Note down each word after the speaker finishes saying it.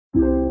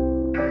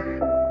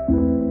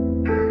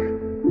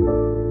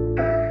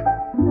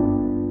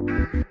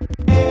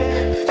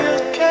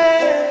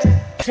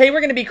Today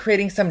we're going to be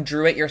creating some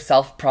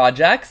drew-it-yourself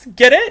projects.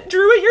 Get it?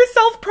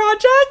 Drew-it-yourself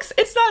projects?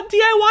 It's not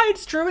DIY,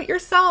 it's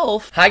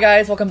drew-it-yourself. Hi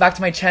guys, welcome back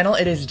to my channel.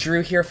 It is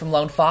Drew here from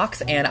Lone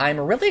Fox, and I'm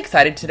really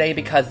excited today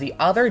because the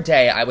other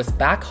day I was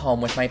back home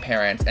with my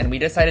parents and we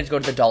decided to go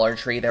to the Dollar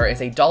Tree. There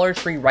is a Dollar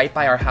Tree right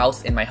by our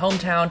house in my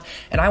hometown,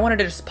 and I wanted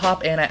to just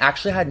pop in. I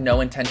actually had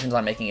no intentions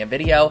on making a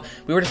video.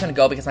 We were just going to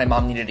go because my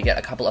mom needed to get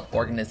a couple of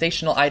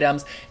organizational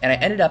items, and I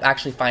ended up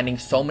actually finding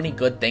so many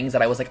good things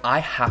that I was like, I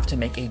have to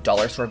make a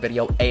dollar store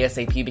video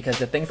ASAP because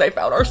the things I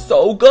found are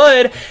so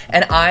good.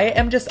 And I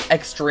am just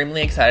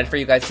extremely excited for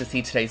you guys to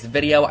see today's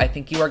video. I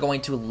think you are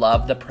going to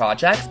love the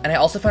projects. And I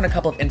also found a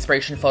couple of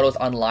inspiration photos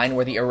online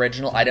where the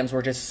original items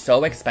were just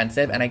so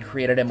expensive, and I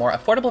created a more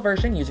affordable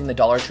version using the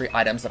Dollar Tree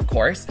items, of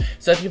course.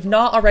 So if you've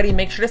not already,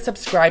 make sure to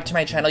subscribe to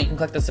my channel. You can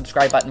click the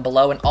subscribe button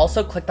below and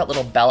also click that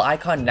little bell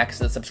icon next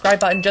to the subscribe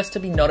button just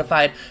to be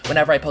notified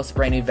whenever I post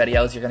brand new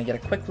videos. You're gonna get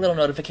a quick little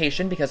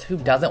notification because who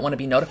doesn't want to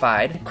be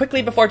notified?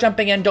 Quickly before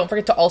jumping in, don't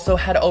forget to also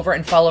head over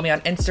and follow me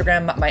on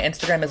Instagram. My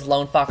Instagram is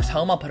Lone Fox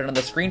Home. I'll put it on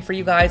the screen for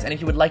you guys. And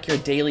if you would like your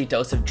daily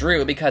dose of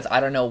Drew, because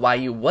I don't know why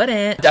you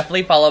wouldn't,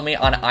 definitely follow me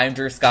on I'm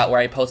Drew Scott, where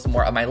I post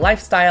more of my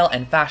lifestyle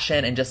and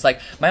fashion and just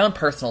like my own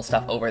personal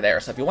stuff over there.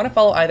 So if you want to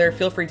follow either,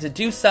 feel free to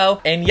do so.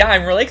 And yeah,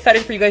 I'm really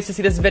excited for you guys to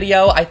see this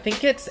video. I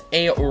think it's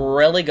a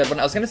really good one.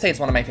 I was gonna say it's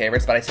one of my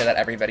favorites, but I say that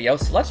every video.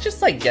 So let's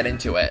just like get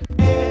into it.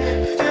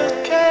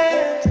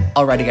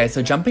 Alrighty guys,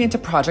 so jumping into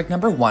project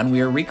number one, we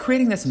are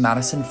recreating this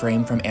Madison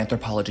frame from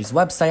Anthropologie's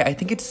website. I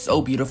think it's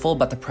so beautiful,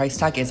 but the price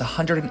tag is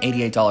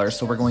 $188,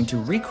 so we're going to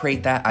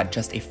recreate that at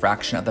just a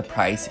fraction of the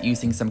price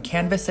using some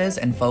canvases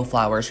and faux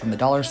flowers from the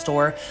dollar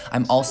store.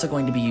 I'm also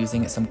going to be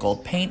using some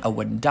gold paint, a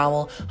wooden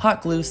dowel,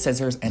 hot glue,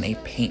 scissors, and a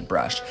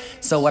paintbrush.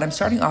 So what I'm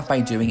starting off by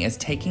doing is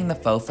taking the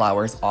faux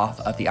flowers off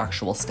of the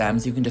actual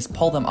stems. You can just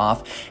pull them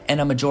off, and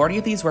a majority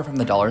of these were from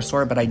the dollar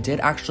store, but I did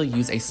actually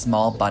use a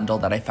small bundle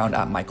that I found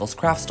at Michael's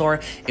craft store.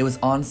 It was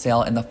on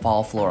sale in the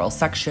fall floral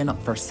section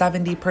for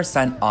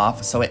 70%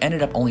 off, so it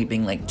ended up only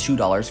being like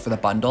 $2 for the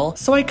bundle.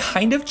 So I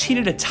kind of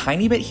cheated a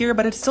tiny bit here,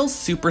 but it's still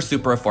super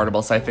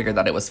affordable, so I figured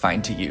that it was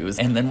fine to use.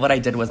 And then what I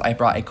did was I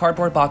brought a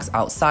cardboard box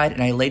outside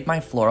and I laid my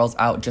florals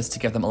out just to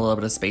give them a little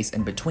bit of space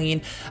in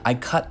between. I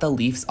cut the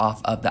leaves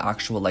off of the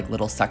actual like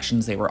little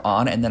sections they were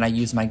on, and then I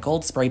used my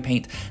gold spray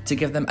paint to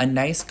give them a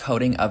nice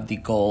coating of the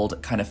gold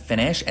kind of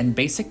finish. And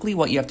basically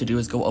what you have to do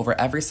is go over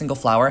every single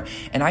flower,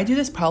 and I do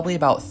this probably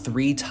about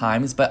 3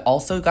 times, but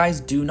also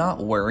guys, do not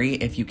worry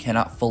if you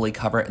cannot fully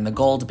cover it in the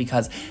gold,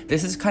 because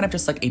this is kind of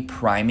just like a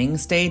priming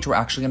stage. We're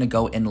actually going to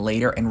go in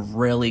later and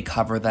really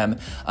cover them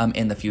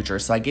in the future.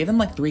 So I gave them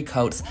like 3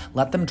 coats,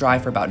 let them dry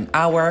for about an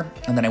hour,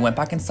 and then I went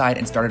back inside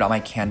and started on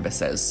my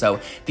canvases. So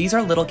these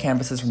are little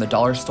canvases from the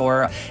dollar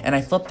store, and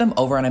I flipped them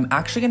over and I'm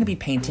actually going to be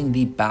painting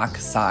the back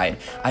side.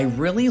 I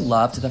really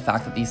loved the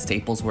fact that these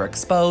staples were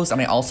exposed, and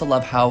I also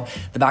love how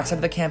the back side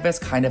of the canvas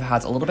kind of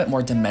has a little bit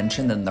more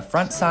dimension than the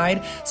front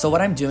side. So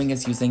what I'm doing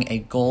is using a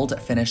gold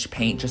finish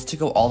paint just to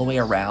go all the way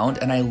around,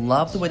 and I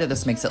love the way that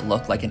this makes it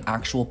look like an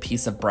actual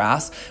piece of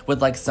brass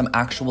with like some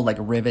actual like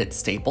rivet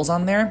staples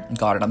on there.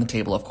 Got it on the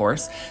table, of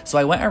course. So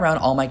I went around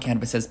all my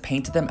canvases,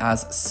 painted them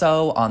as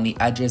so on the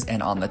edges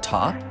and on the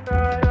top.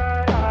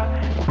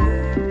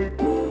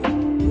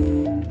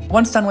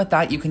 Once done with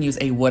that, you can use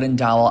a wooden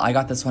dowel. I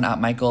got this one at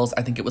Michael's.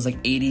 I think it was like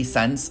 80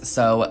 cents,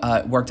 so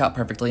it worked out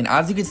perfectly. And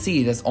as you can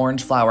see, this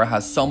orange flower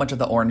has so much of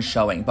the orange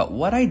showing. But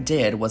what I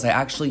did was I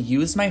actually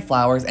used my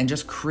flowers and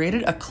just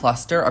created a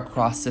cluster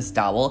across this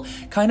dowel,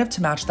 kind of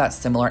to match that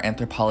similar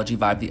Anthropologie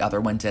vibe the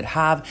other one did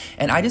have.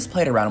 And I just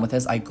played around with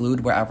this. I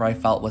glued wherever I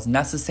felt was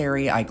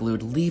necessary. I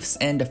glued leaves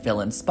in to fill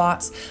in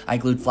spots. I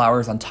glued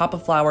flowers on top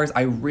of flowers.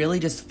 I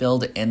really just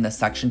filled in the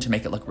section to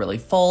make it look really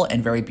full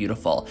and very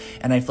beautiful.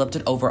 And I flipped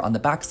it over on the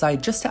back side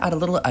just to add a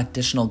little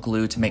additional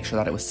glue to make sure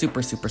that it was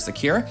super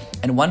secure.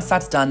 And once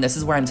that's done, this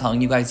is where I'm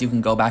telling you guys you can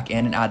go back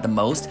in and add the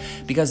most,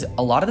 because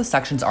a lot of the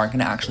sections aren't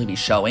going to actually be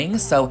showing.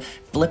 So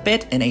flip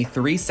it in a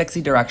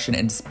 360 direction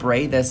and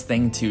spray this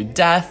thing to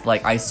death.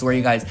 Like, I swear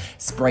you guys,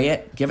 spray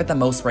it, give it the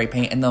most spray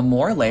paint, and the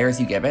more layers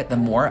you give it, the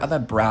more of a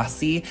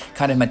brassy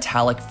kind of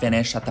metallic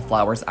finish that the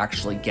flowers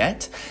actually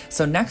get.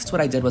 So next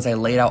what I did was I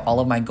laid out all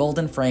of my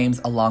golden frames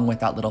along with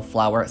that little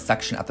flower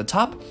section at the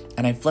top,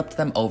 and I flipped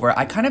them over.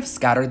 I kind of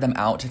scattered them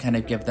out to kind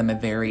of give them a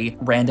very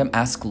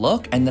random-esque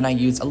look, and then I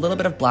used a little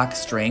bit of black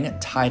string,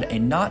 tied a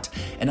knot,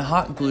 and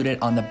hot glued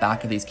it on the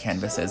back of these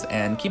canvases.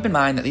 And keep in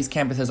mind that these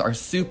canvases are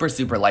super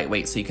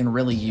lightweight, so you can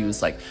really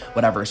use like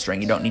whatever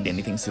string. You don't need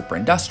anything super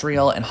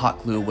industrial, and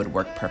hot glue would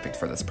work perfect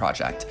for this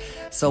project.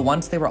 So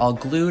once they were all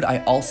glued,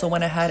 I also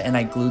went ahead and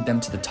I glued them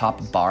to the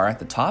top bar at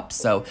the top.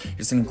 So you're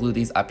just gonna glue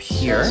these up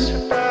here.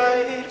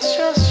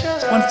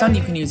 Once done,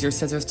 you can use your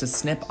scissors to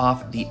snip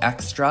off the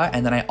extra,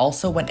 and then I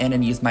also went in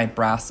and used my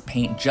brass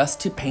paint just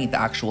to paint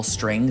the actual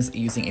strings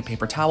using a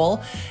paper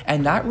towel,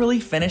 and that really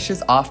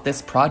finishes off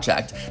this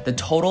project. The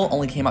total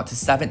only came out to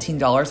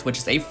 $17, which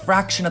is a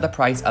fraction of the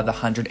price of the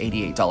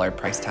 $188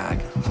 price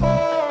tag.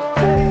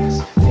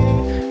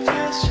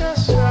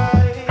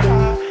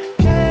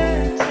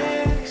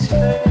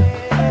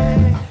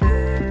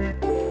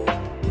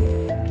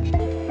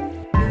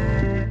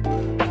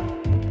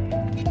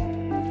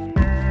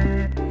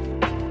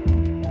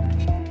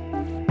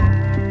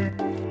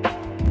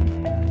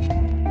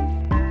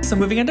 So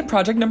moving into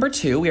project number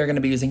 2, we are going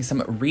to be using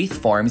some wreath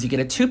forms. You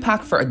get a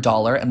 2-pack for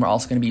 $1, and we're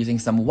also going to be using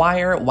some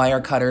wire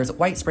cutters,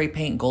 white spray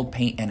paint, gold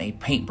paint, and a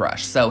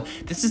paintbrush. So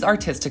this is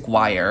artistic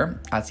wire,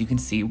 as you can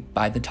see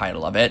by the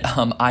title of it.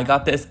 I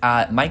got this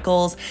at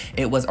Michael's.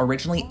 It was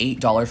originally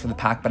 $8 for the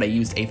pack, but I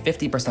used a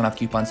 50% off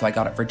coupon, so I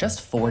got it for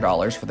just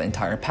 $4 for the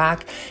entire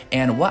pack.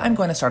 And what I'm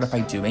going to start off by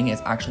doing is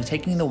actually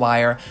taking the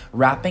wire,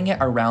 wrapping it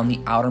around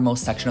the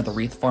outermost section of the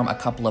wreath form a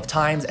couple of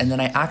times, and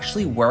then I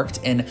actually worked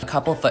in a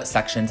couple foot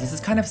sections. This is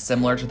kind of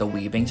similar to the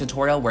weaving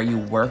tutorial where you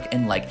work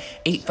in like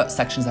 8-foot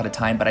sections at a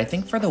time, but I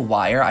think for the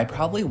wire, I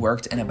probably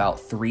worked in about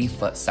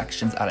 3-foot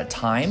sections at a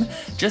time,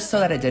 just so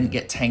that it didn't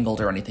get tangled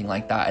or anything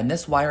like that. And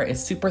this wire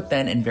is super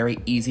thin and very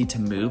easy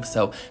to move,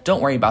 so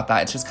don't worry about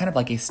that. It's just kind of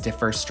like a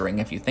stiffer string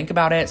if you think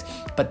about it,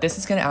 but this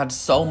is gonna add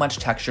so much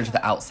texture to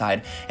the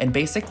outside. And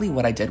basically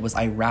what I did was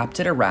I wrapped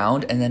it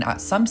around, and then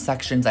at some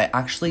sections, I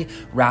actually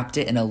wrapped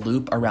it in a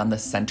loop around the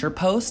center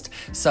post.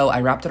 So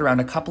I wrapped it around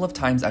a couple of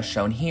times as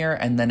shown here,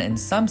 and then in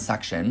some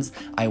sections,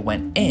 I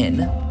went in,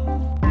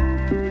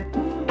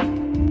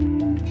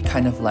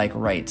 kind of like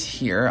right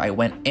here. I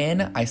went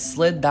in, I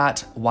slid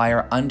that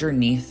wire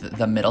underneath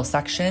the middle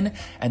section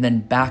and then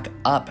back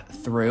up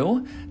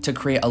through to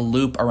create a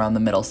loop around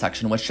the middle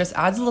section, which just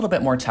adds a little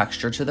bit more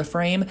texture to the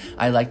frame.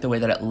 I like the way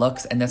that it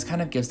looks, and this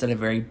kind of gives it a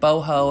very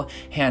boho,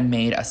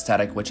 handmade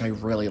aesthetic, which I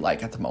really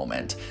like at the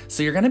moment.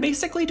 So you're gonna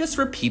basically just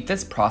repeat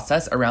this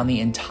process around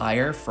the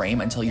entire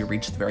frame until you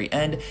reach the very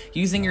end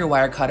using your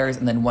wire cutters,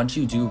 and then once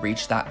you do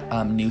reach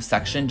that new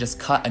section, just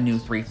cut a new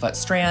 3-foot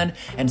strand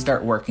and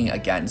start working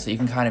again. So you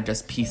can kind of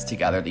just piece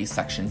together these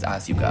sections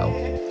as you go.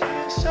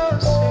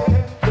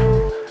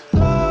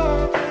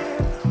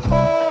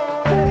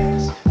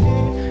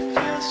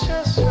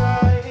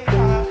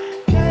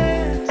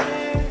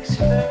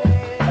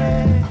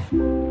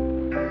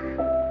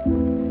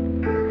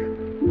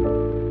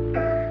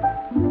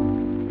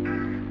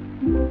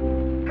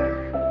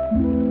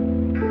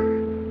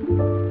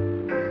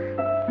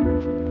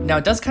 Now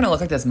it does kind of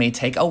look like this may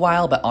take a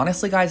while, but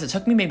honestly guys, it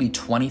took me maybe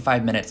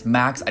 25 minutes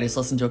max. I just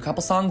listened to a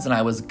couple songs and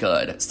I was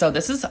good. So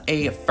this is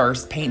a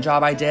first paint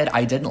job I did.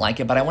 I didn't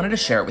like it, but I wanted to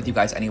share it with you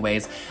guys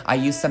anyways. I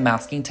used some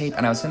masking tape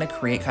and I was gonna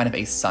create kind of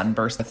a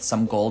sunburst with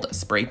some gold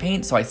spray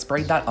paint. So I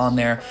sprayed that on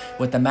there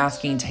with the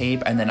masking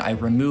tape and then I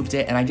removed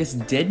it, and I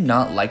just did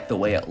not like the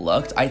way it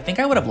looked. I think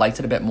I would have liked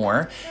it a bit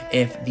more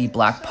if the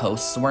black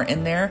posts weren't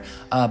in there,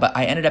 but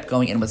I ended up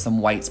going in with some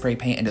white spray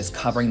paint and just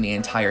covering the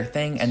entire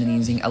thing, and then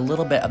using a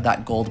little bit of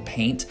that gold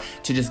paint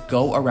to just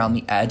go around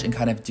the edge and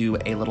kind of do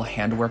a little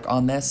handwork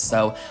on this.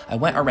 So I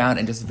went around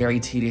and just very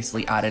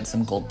tediously added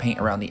some gold paint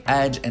around the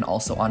edge and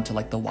also onto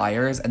like the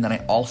wires, and then I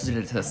also did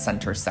it to the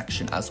center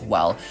section as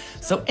well.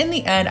 So in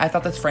the end, I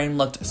thought this frame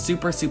looked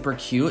super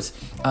cute.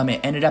 It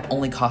ended up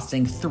only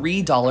costing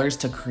 $3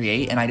 to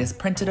create, and I just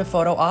printed a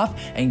photo off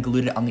and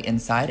glued it on the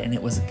inside, and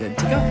it was good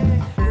to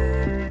go.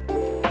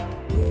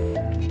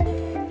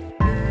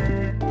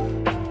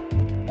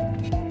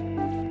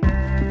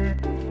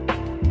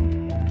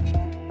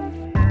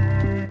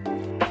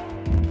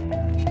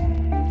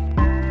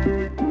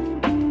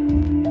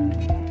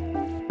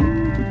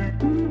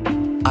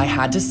 I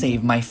had to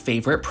save my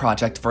favorite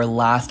project for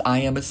last. I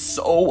am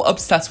so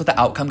obsessed with the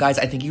outcome, guys.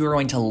 I think you are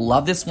going to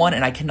love this one,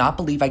 and I cannot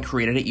believe I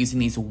created it using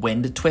these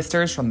wind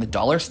twisters from the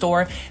dollar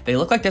store. They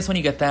look like this when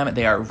you get them.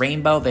 They are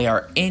rainbow, they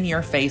are in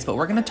your face, but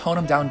we're gonna tone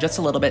them down just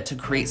a little bit to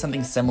create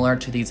something similar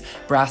to these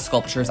brass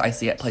sculptures I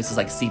see at places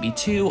like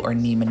CB2 or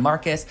Neiman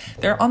Marcus.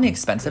 They're on the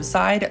expensive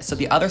side, so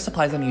the other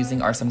supplies I'm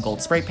using are some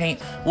gold spray paint,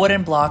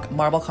 wooden block,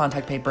 marble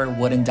contact paper,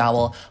 wooden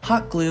dowel,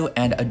 hot glue,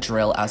 and a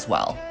drill as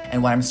well.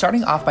 And what I'm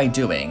starting off by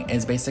doing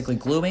is basically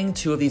gluing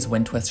 2 of these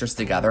wind twisters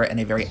together in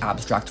a very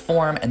abstract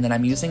form, and then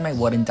I'm using my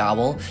wooden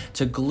dowel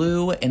to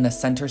glue in the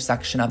center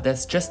section of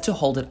this just to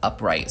hold it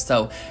upright.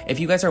 So if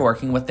you guys are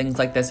working with things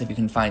like this, if you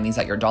can find these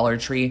at your Dollar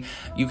Tree,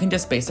 you can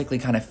just basically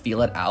kind of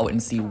feel it out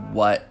and see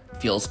what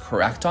feels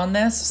correct on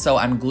this. So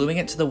I'm gluing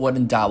it to the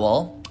wooden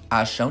dowel,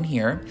 as shown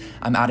here.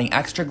 I'm adding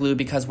extra glue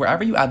because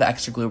wherever you add the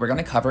extra glue, we're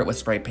gonna cover it with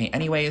spray paint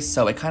anyways,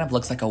 so it kind of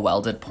looks like a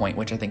welded point,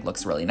 which I think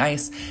looks really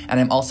nice. And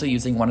I'm also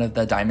using one of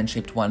the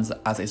diamond-shaped ones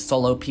as a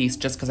solo piece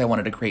just because I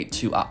wanted to create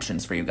 2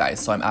 options for you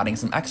guys. So I'm adding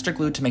some extra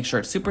glue to make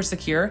sure it's super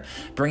secure,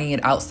 bringing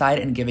it outside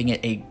and giving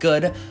it a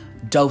good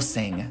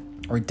dosing,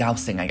 or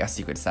dousing, I guess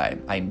you could say.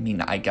 I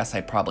mean, I guess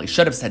I probably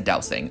should have said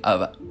dousing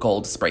of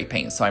gold spray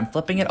paint. So I'm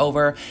flipping it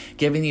over,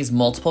 giving these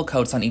multiple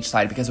coats on each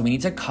side because we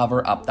need to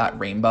cover up that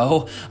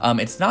rainbow.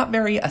 It's not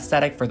very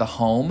aesthetic for the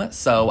home,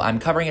 so I'm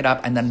covering it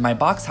up, and then my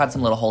box had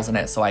some little holes in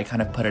it, so I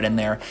kind of put it in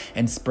there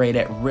and sprayed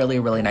it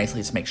really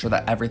nicely to make sure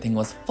that everything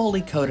was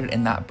fully coated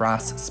in that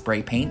brass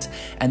spray paint.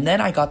 And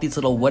then I got these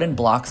little wooden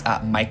blocks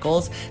at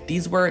Michael's.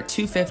 These were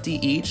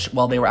 $2.50 each.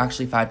 Well, they were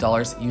actually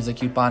 $5. Use a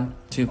coupon.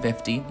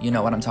 250, you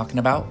know what I'm talking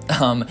about.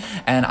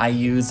 And I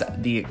used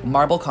the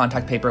marble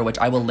contact paper, which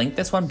I will link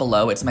this one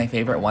below. It's my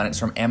favorite one. It's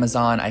from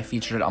Amazon. I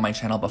featured it on my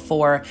channel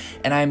before,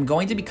 and I'm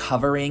going to be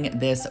covering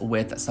this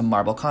with some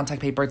marble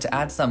contact paper to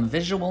add some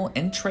visual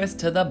interest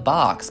to the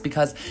box,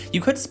 because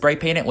you could spray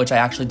paint it, which I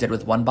actually did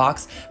with one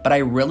box, but I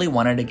really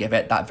wanted to give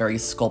it that very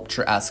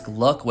sculpture-esque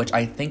look, which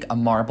I think a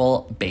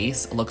marble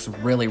base looks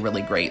really,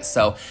 really great.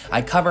 So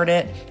I covered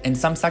it. In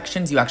some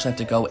sections, you actually have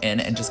to go in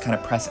and just kind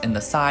of press in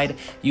the side,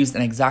 use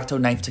an X-Acto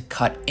knife to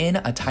cut in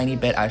a tiny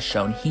bit as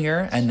shown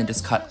here, and then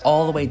just cut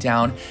all the way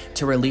down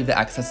to relieve the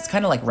excess. It's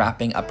kind of like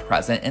wrapping a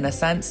present in a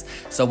sense.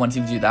 So once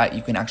you do that,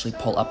 you can actually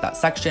pull up that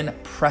section,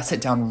 press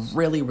it down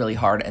really, really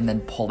hard, and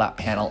then pull that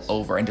panel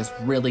over and just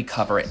really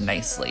cover it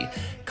nicely.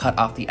 Cut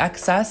off the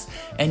excess,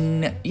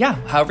 and yeah,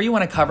 however you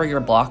want to cover your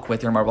block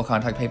with your marble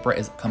contact paper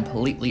is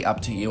completely up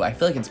to you. I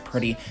feel like it's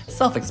pretty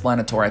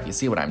self-explanatory if you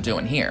see what I'm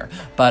doing here.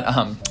 But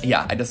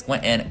yeah, I just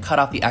went in, cut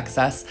off the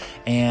excess,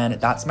 and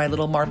that's my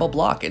little marble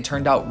block. It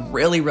turned out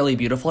really, really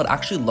beautiful. It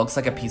actually looks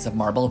like a piece of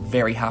marble.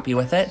 Very happy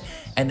with it.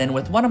 And then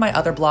with one of my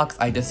other blocks,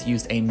 I just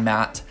used a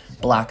matte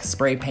black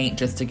spray paint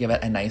just to give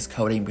it a nice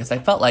coating, because I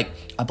felt like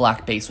a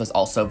black base was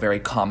also very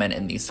common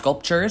in these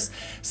sculptures.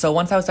 So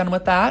once I was done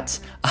with that,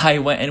 I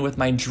went in with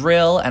my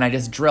drill and I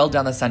just drilled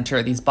down the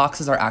center. These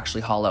boxes are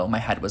actually hollow. My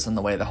head was in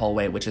the way the whole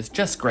way, which is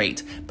just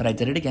great, but I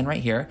did it again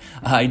right here.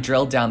 I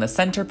drilled down the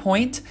center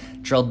point,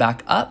 drilled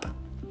back up,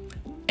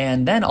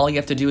 and then all you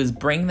have to do is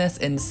bring this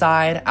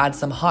inside, add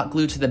some hot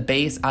glue to the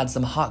base, add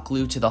some hot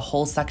glue to the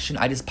whole section.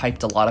 I just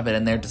piped a lot of it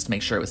in there just to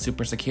make sure it was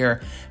super secure.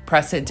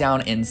 Press it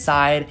down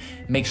inside,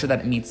 make sure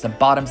that it meets the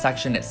bottom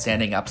section, it's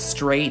standing up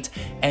straight,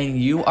 and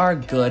you are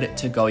good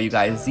to go, you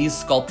guys. These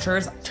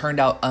sculptures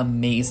turned out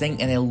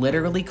amazing, and they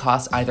literally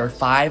cost either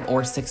 $5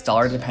 or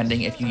 $6,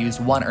 depending if you use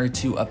one or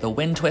two of the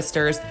wind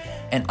twisters,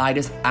 and I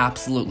just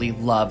absolutely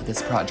love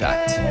this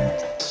project.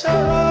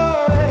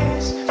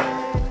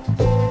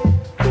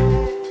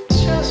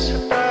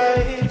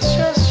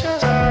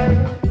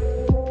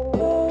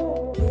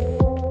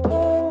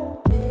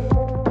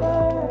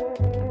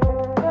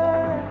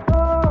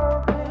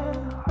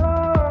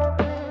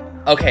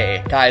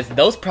 Okay, guys,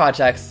 those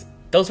projects,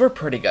 those were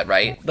pretty good,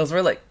 right? Those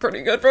were like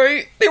pretty good,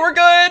 right? They were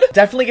good!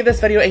 Definitely give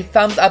this video a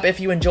thumbs up if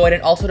you enjoyed,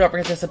 and also don't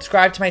forget to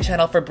subscribe to my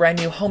channel for brand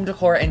new home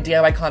decor and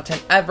DIY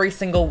content every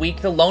single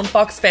week. The Lone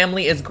Fox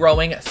family is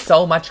growing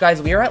so much,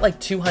 guys. We are at like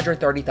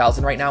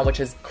 230,000 right now, which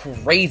is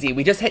crazy.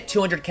 We just hit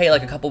 200K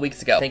like a couple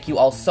weeks ago. Thank you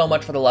all so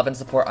much for the love and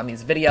support on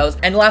these videos.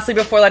 And lastly,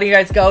 before letting you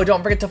guys go,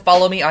 don't forget to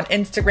follow me on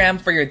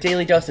Instagram for your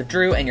daily dose of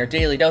Drew and your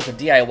daily dose of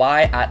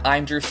DIY at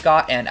I'm Drew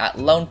Scott and at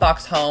Lone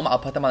Fox Home. I'll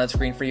put them on the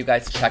screen for you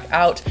guys to check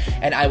out,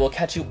 and I will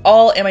catch you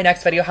all in my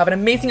next video. Have an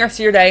amazing rest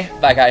of your day.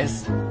 Bye,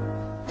 guys.